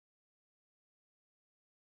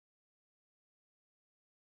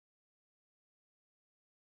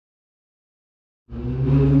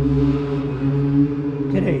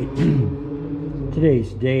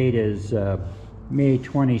Today's date is May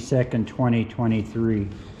 22nd, 2023.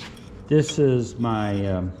 This is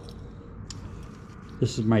my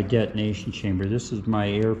detonation chamber. This is my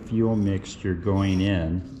air fuel mixture going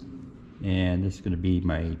in, and this is going to be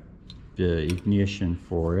my ignition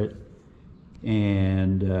for it.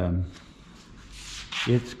 And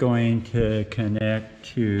it's going to connect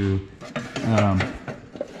to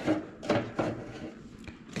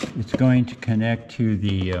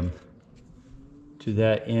the to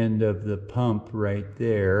that end of the pump right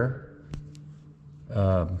there.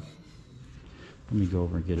 Let me go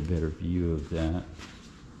over and get a better view of that.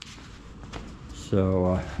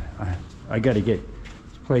 So I got to get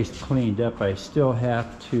this place cleaned up. I still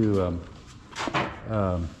have to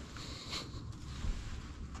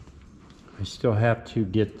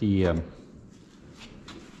get the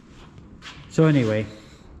so anyway,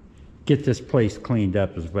 get this place cleaned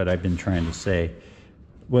up is what I've been trying to say.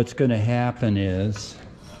 What's going to happen is,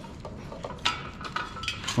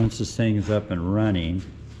 once this thing is up and running,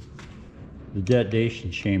 the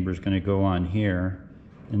detonation chamber is going to go on here,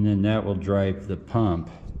 and then that will drive the pump.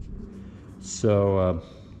 So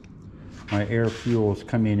my air fuel is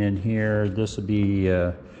coming in here. This will be,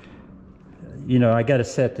 you know, I got to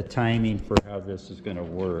set the timing for how this is going to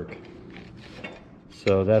work.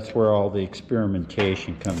 So that's where all the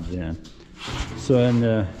experimentation comes in. So in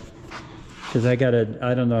the, because I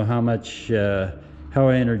don't know how much, how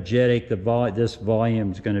energetic this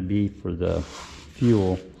volume is going to be for the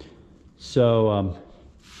fuel. So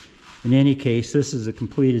in any case, this is a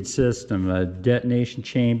completed system, a detonation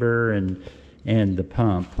chamber and the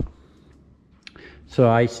pump. So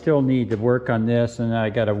I still need to work on this, and I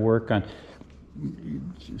got to work on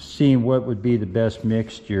seeing what would be the best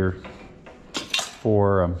mixture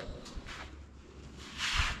for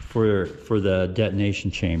the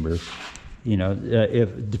detonation chamber. You know,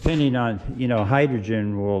 if depending on, you know,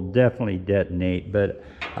 hydrogen will definitely detonate, but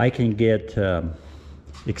I can get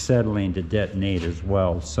acetylene to detonate as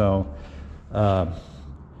well. So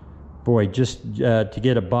boy, just to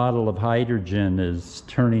get a bottle of hydrogen is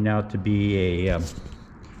turning out to be a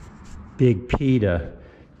big PETA.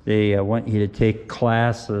 They want you to take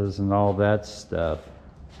classes and all that stuff.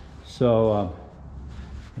 So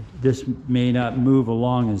this may not move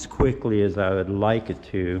along as quickly as I would like it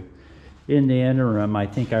to. In the interim, I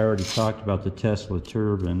think I already talked about the Tesla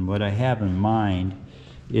turbine. What I have in mind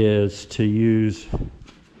is to use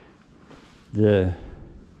the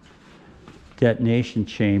detonation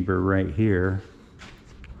chamber right here.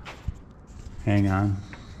 Hang on.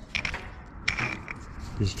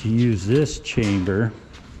 Is to use this chamber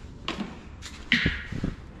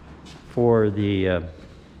for the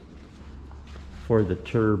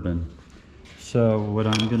turbine. So what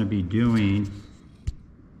I'm going to be doing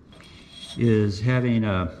is having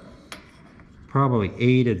probably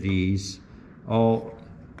 8 of these, all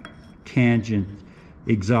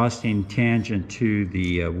exhausting tangent to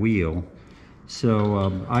the wheel.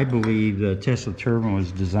 So I believe the Tesla turbine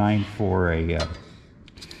was designed for a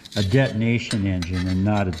detonation engine and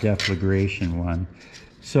not a deflagration one.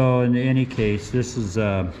 So in any case, this is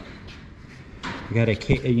I got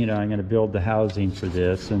to, you know, I'm going to build the housing for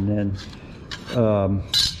this, and then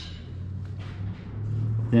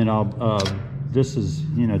I'll this is,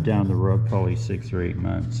 you know, down the road probably 6 or 8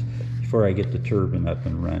 months before I get the turbine up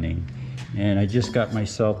and running. And I just got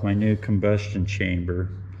myself my new combustion chamber,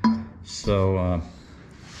 so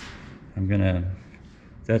I'm gonna,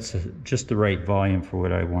 that's just the right volume for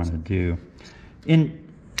what I want to do.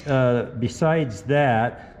 Besides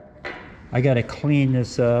that, I got to clean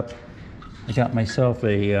this up. I got myself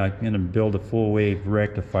I'm gonna build a full wave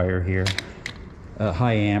rectifier here,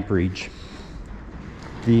 high amperage.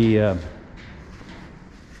 The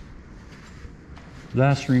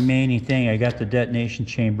last remaining thing, I got the detonation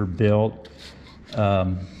chamber built.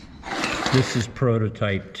 This is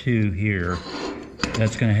prototype 2 here.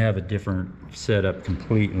 That's going to have a different setup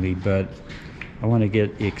completely, but I want to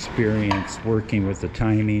get the experience working with the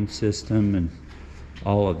timing system and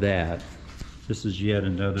all of that. This is yet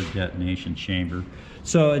another detonation chamber.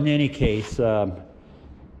 So in any case, the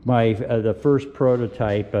first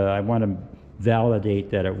prototype, I want to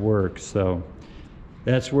validate that it works. So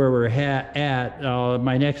that's where we're at.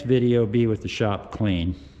 My next video will be with the shop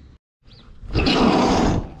clean.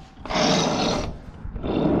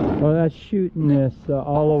 Well, that's shooting this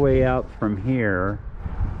all the way out from here,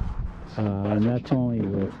 and that's only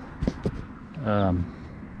with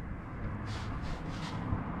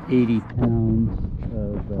 80 pounds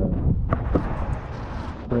of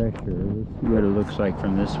pressure. Let's see what it looks like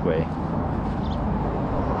from this way.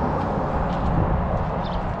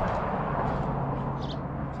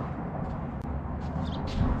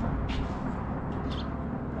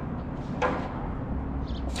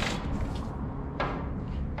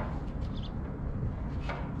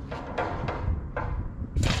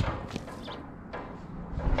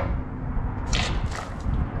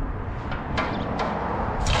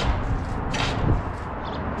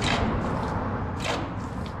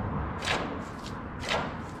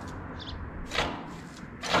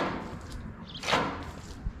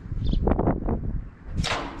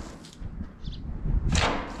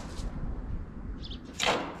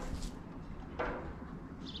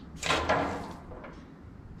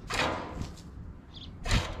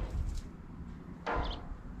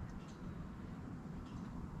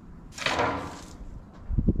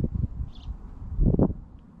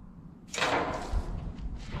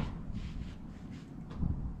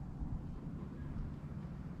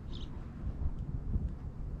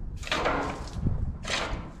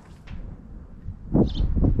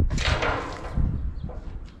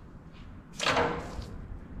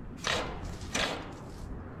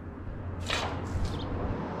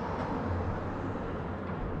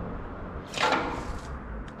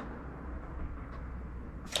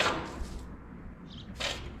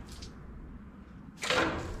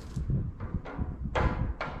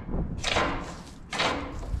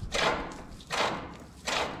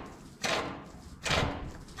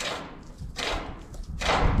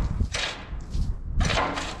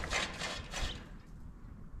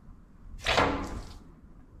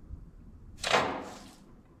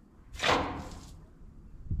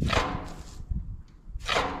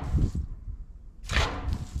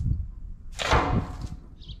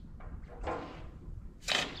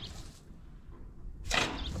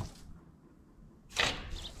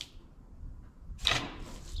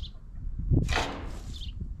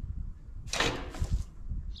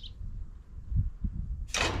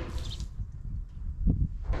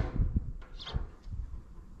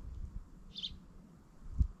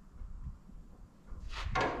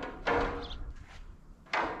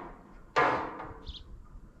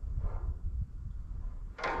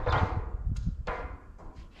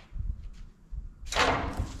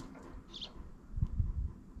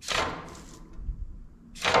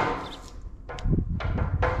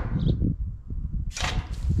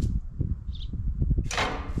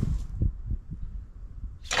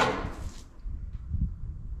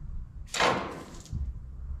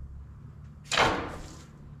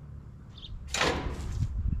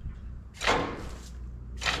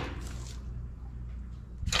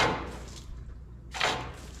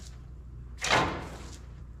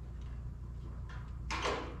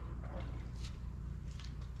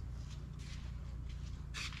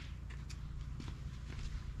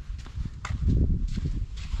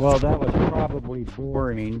 Well, that was probably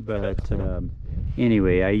boring, but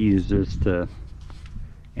anyway, I use this to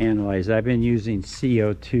analyze. I've been using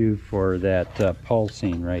CO2 for that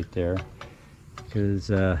pulsing right there, because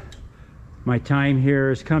my time here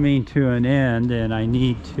is coming to an end and I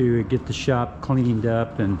need to get the shop cleaned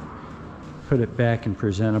up and put it back in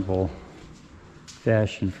presentable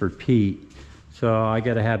fashion for Pete. So I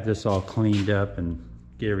got to have this all cleaned up and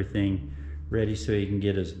get everything ready so he can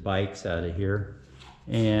get his bikes out of here.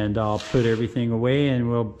 And I'll put everything away and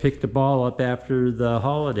we'll pick the ball up after the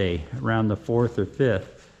holiday around the 4th or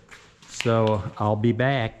 5th. So I'll be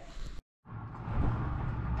back.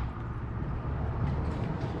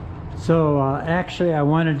 So actually I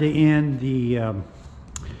wanted to end the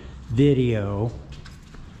video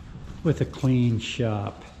with a clean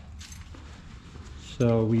shop.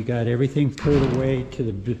 So we got everything put away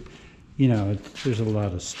to the, you know, there's a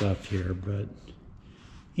lot of stuff here, but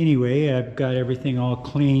anyway, I've got everything all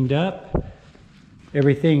cleaned up.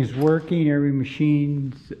 Everything's working, every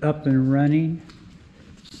machine's up and running.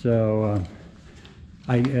 So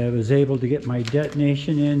I was able to get my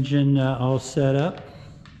Detonation engine all set up.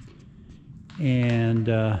 And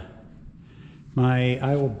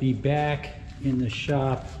I will be back in the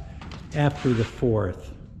shop after the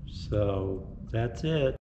 4th. So that's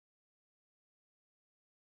it.